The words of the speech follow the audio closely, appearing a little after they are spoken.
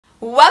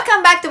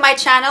Welcome back to my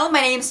channel.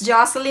 My name is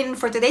Jocelyn, and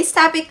for today's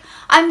topic,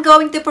 I'm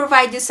going to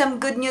provide you some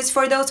good news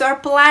for those who are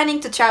planning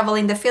to travel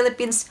in the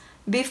Philippines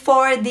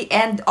before the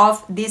end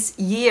of this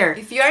year.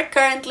 If you are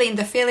currently in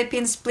the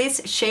Philippines,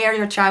 please share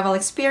your travel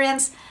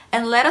experience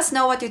and let us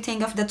know what you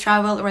think of the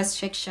travel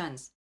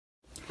restrictions.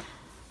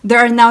 There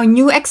are now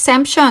new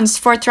exemptions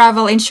for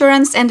travel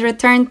insurance and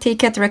return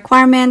ticket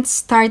requirements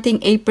starting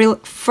April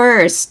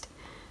 1st.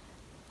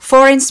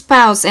 Foreign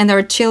spouse and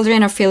or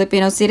children of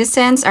Filipino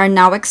citizens are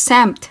now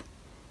exempt.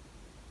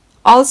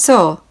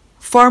 Also,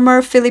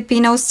 former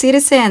Filipino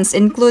citizens,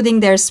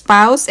 including their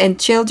spouse and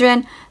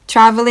children,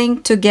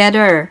 traveling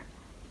together.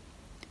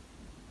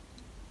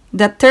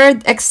 The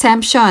third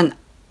exemption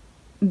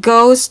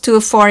goes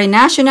to foreign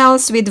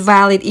nationals with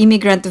valid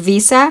immigrant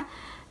visa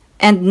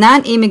and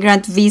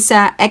non-immigrant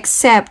visa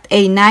except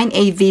a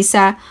 9A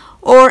visa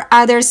or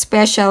other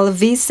special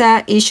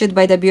visa issued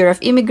by the Bureau of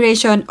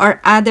Immigration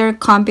or other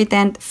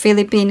competent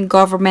Philippine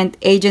government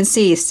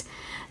agencies.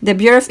 The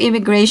Bureau of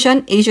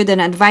Immigration issued an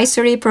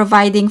advisory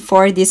providing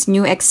for these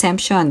new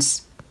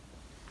exemptions.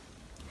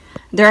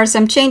 There are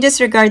some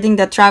changes regarding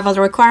the travel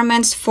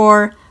requirements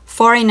for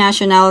foreign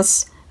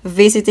nationals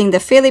visiting the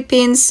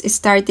Philippines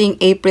starting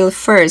April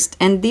 1st,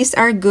 and these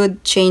are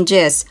good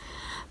changes.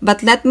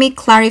 But let me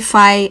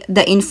clarify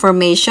the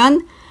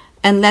information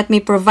and let me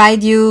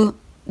provide you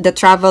the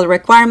travel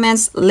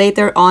requirements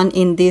later on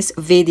in this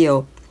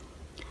video.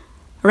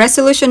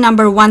 Resolution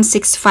number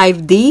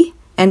 165D,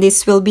 and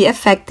this will be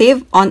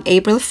effective on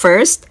April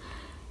 1st.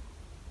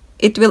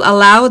 It will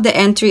allow the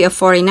entry of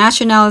foreign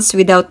nationals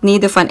without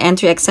need of an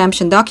entry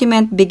exemption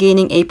document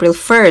beginning April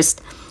 1st.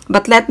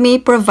 But let me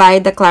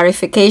provide the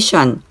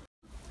clarification.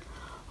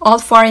 All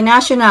foreign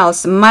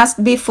nationals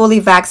must be fully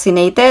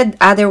vaccinated,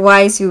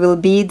 otherwise you will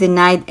be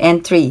denied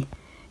entry.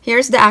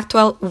 Here's the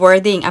actual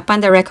wording. Upon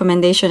the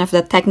recommendation of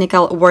the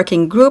Technical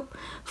Working Group,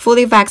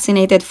 fully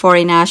vaccinated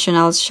foreign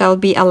nationals shall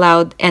be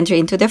allowed entry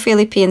into the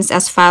Philippines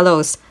as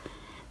follows.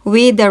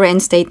 With the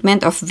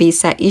reinstatement of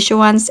visa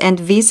issuance and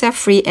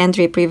visa-free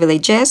entry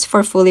privileges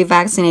for fully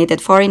vaccinated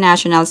foreign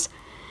nationals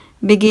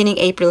beginning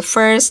April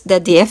 1st,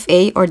 the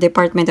DFA or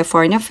Department of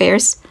Foreign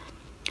Affairs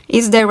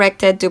is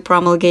directed to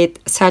promulgate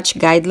such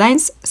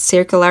guidelines,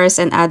 circulars,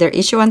 and other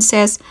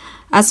issuances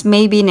as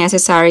may be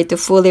necessary to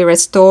fully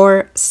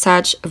restore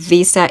such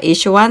visa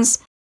issuance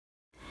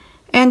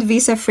and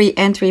visa-free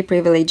entry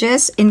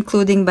privileges,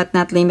 including but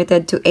not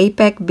limited to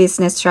APEC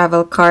business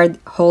travel card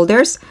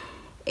holders,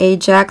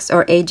 Ajax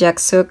or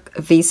Ajax-SUC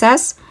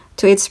visas,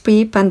 to its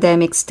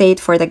pre-pandemic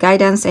state for the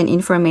guidance and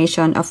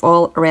information of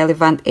all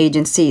relevant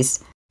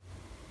agencies.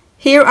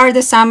 Here are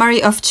the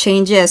summary of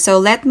changes. So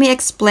let me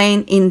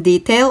explain in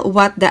detail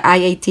what the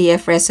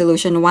IATF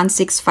Resolution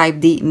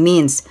 165D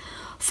means.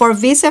 For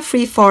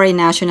visa-free foreign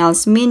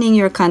nationals, meaning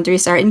your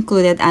countries are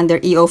included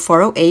under EO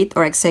 408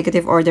 or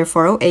Executive Order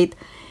 408,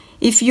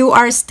 if you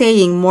are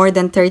staying more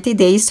than 30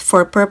 days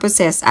for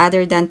purposes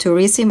other than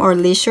tourism or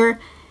leisure,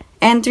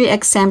 entry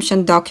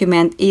exemption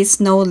document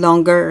is no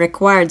longer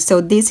required.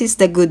 So this is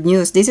the good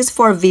news. This is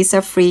for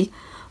visa-free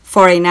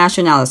foreign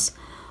nationals.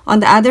 On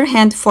the other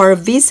hand, for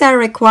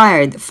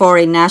visa-required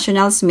foreign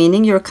nationals,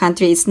 meaning your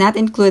country is not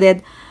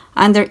included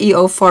under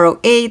EO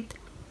 408,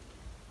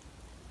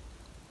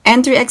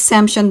 entry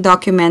exemption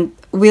document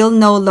will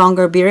no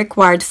longer be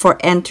required for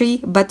entry,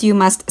 but you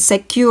must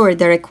secure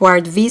the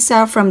required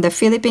visa from the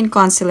Philippine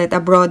consulate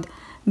abroad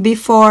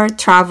before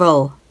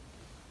travel.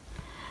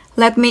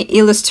 Let me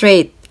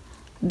illustrate.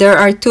 There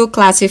are two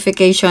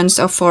classifications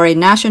of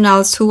foreign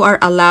nationals who are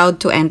allowed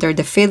to enter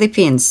the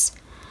Philippines.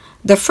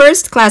 The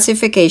first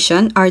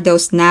classification are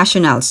those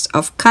nationals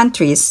of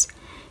countries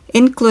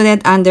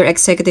included under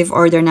Executive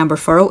Order number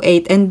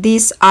 408, and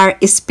these are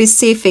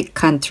specific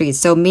countries.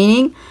 So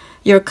meaning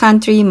your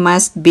country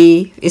must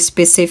be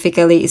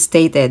specifically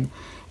stated.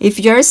 If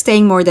you're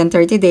staying more than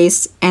 30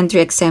 days,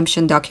 entry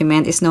exemption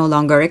document is no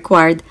longer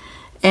required,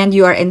 and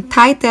you are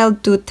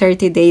entitled to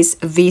 30 days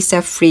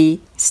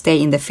visa-free stay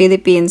in the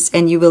Philippines,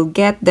 and you will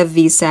get the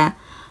visa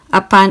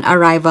upon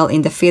arrival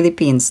in the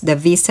Philippines. The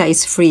visa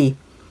is free.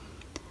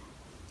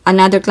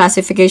 Another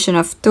classification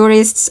of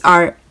tourists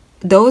are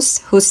those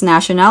whose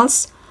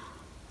nationals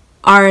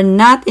are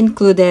not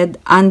included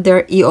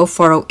under EO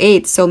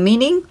 408. So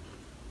meaning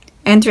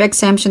entry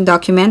exemption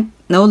document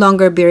no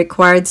longer be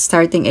required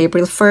starting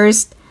April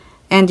 1st,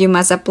 and you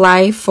must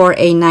apply for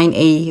a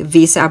 9A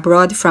visa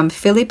abroad from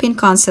Philippine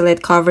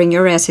consulate covering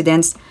your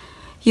residence.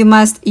 You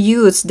must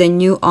use the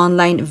new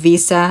online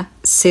visa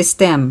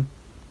system.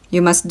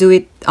 You must do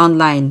it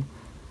online.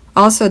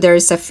 Also, there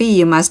is a fee.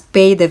 You must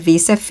pay the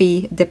visa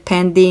fee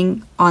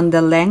depending on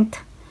the length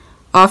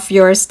of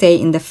your stay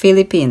in the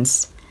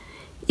Philippines.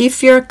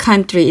 If your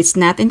country is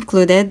not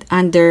included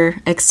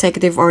under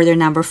Executive Order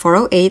number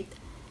 408,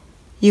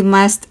 you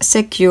must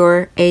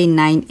secure a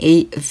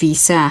 9A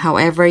visa.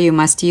 However, you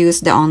must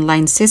use the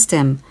online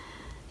system.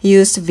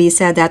 Use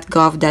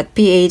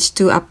visa.gov.ph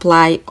to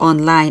apply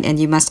online, and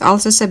you must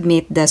also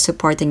submit the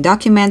supporting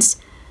documents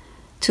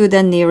to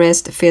the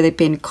nearest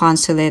Philippine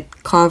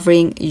consulate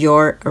covering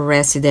your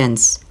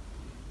residence.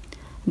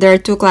 There are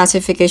two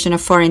classifications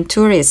of foreign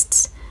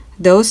tourists: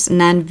 those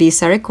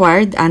non-visa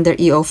required under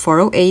EO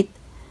 408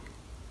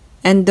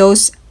 and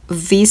those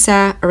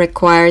visa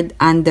required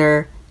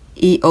under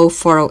EO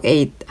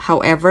 408.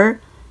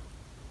 However,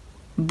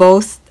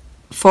 both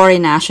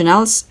foreign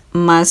nationals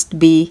must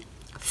be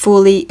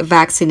fully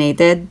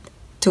vaccinated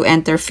to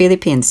enter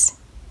Philippines.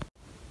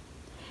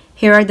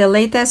 Here are the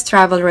latest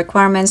travel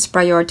requirements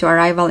prior to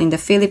arrival in the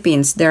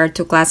Philippines. There are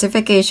two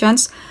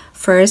classifications.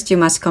 First, you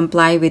must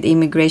comply with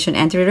immigration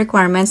entry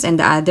requirements, and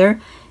the other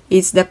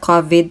is the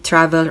COVID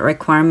travel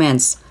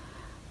requirements.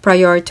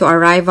 Prior to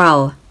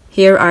arrival,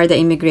 here are the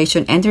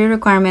immigration entry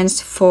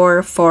requirements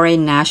for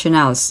foreign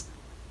nationals.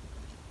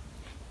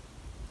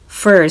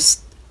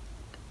 First,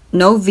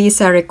 no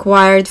visa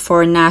required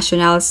for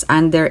nationals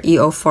under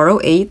EO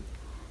 408,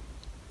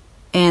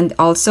 and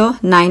also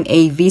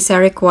 9A visa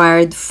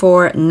required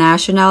for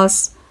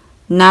nationals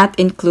not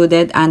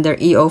included under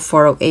EO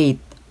 408.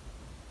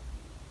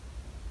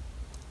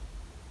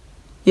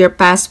 Your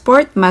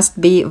passport must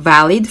be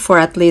valid for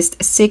at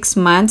least 6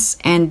 months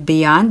and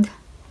beyond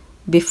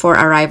before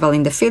arrival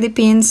in the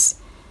Philippines,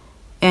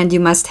 and you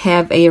must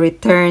have a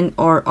return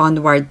or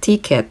onward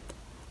ticket.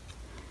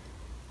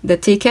 The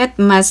ticket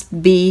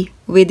must be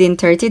within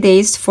 30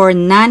 days for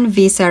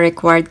non-visa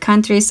required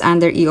countries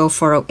under EO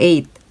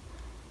 408.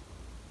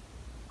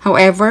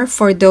 However,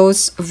 for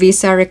those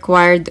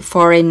visa-required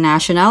foreign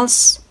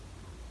nationals,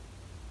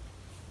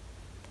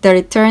 the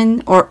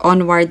return or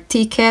onward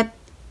ticket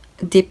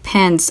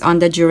depends on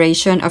the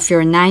duration of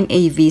your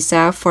 9A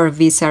visa for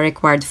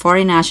visa-required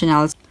foreign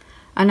nationals.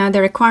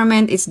 Another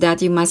requirement is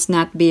that you must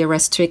not be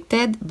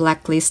restricted,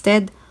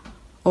 blacklisted,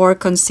 or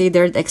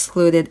considered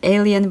excluded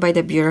alien by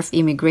the Bureau of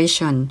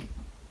Immigration.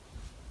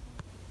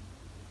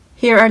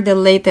 Here are the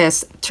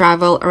latest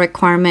travel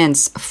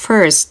requirements.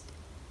 First,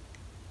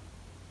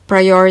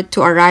 prior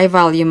to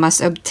arrival, you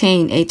must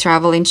obtain a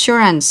travel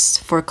insurance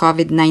for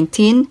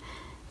COVID-19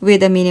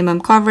 with a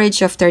minimum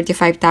coverage of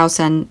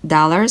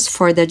 $35,000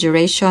 for the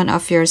duration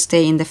of your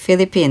stay in the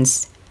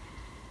Philippines.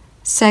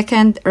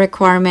 Second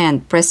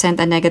requirement, present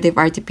a negative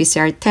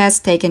RT-PCR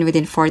test taken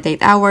within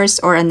 48 hours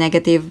or a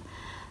negative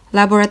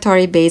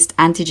laboratory-based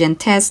antigen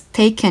test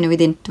taken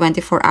within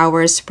 24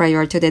 hours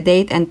prior to the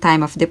date and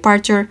time of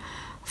departure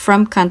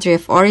from country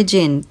of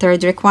origin.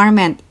 Third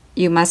requirement,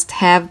 you must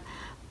have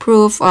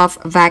proof of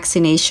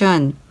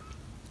vaccination.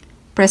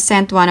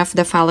 Present one of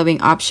the following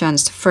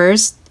options.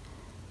 First,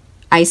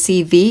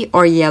 ICV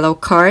or yellow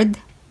card.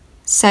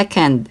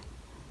 Second,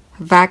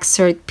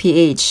 VaxCert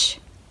PH.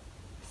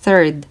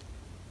 Third,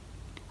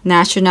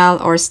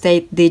 national or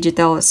state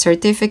digital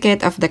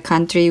certificate of the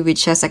country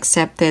which has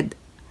accepted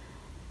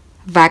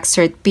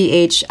VaxCert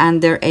PH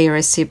under a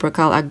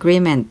reciprocal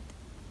agreement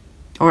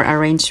or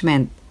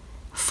arrangement.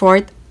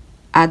 Fourth,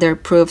 other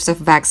proofs of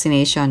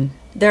vaccination.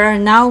 There are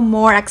now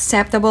more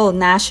acceptable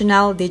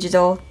national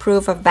digital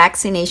proof of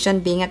vaccination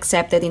being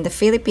accepted in the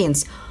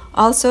Philippines.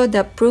 Also,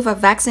 the proof of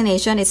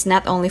vaccination is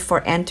not only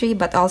for entry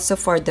but also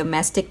for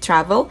domestic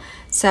travel,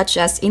 such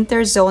as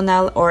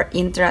interzonal or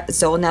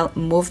intrazonal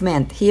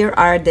movement. Here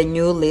are the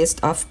new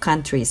list of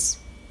countries.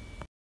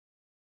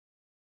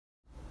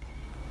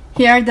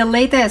 Here are the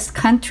latest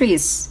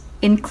countries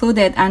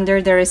included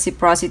under the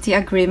reciprocity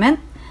agreement,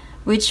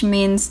 which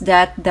means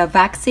that the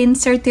vaccine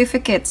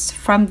certificates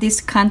from these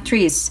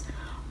countries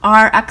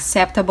are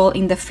acceptable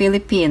in the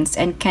Philippines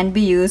and can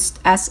be used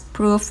as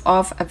proof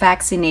of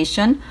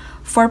vaccination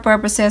for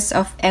purposes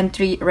of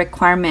entry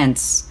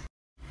requirements.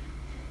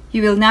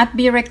 You will not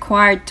be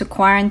required to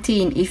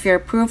quarantine if your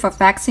proof of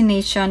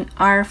vaccination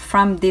are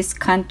from these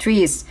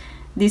countries.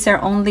 These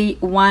are only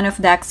one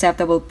of the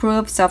acceptable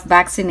proofs of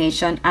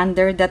vaccination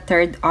under the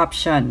third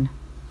option.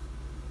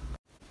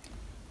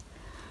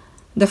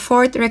 The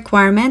fourth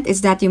requirement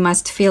is that you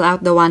must fill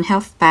out the One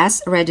Health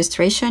Pass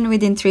registration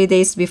within 3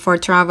 days before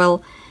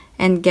travel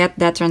and get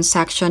the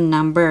transaction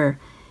number.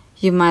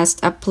 You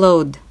must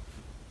upload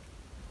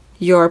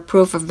your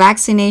proof of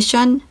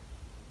vaccination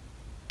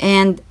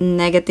and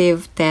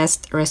negative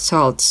test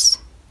results.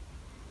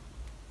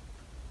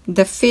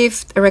 The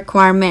fifth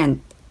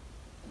requirement,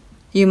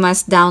 you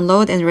must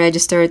download and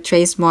register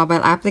Traze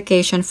Mobile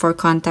Application for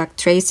contact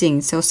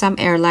tracing. So some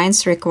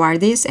airlines require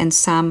this and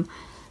some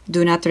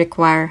do not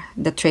require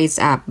the Traze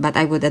app, but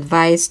I would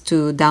advise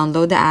to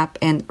download the app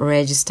and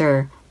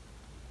register.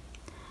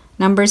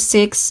 Number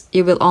 6,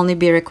 you will only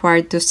be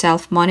required to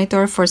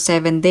self-monitor for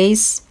 7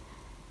 days.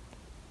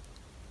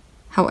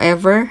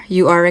 However,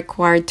 you are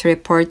required to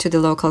report to the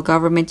local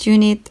government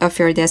unit of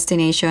your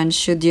destination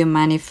should you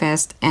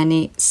manifest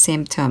any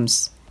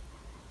symptoms.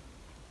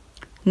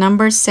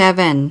 Number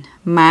 7,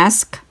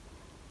 mask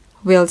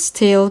will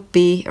still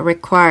be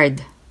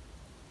required.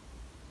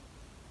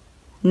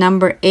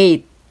 Number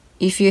 8,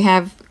 if you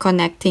have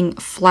connecting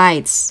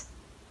flights,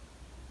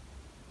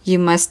 you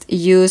must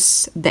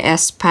use the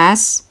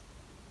S-Pass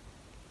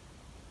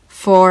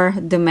for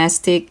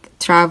domestic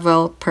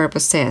travel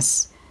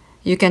purposes.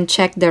 You can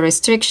check the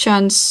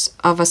restrictions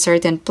of a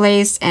certain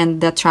place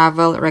and the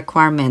travel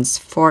requirements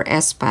for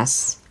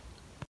S-Pass.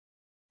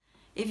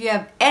 If you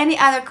have any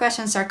other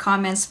questions or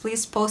comments,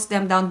 please post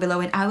them down below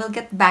and I will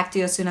get back to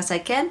you as soon as I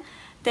can.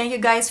 Thank you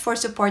guys for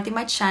supporting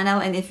my channel,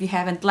 and if you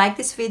haven't liked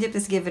this video,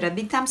 please give it a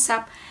big thumbs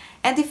up.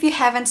 And if you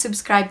haven't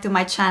subscribed to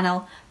my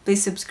channel,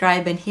 please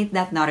subscribe and hit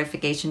that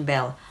notification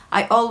bell.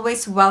 I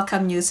always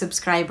welcome new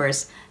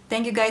subscribers.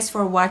 Thank you guys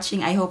for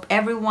watching. I hope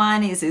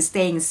everyone is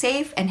staying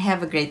safe and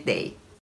have a great day.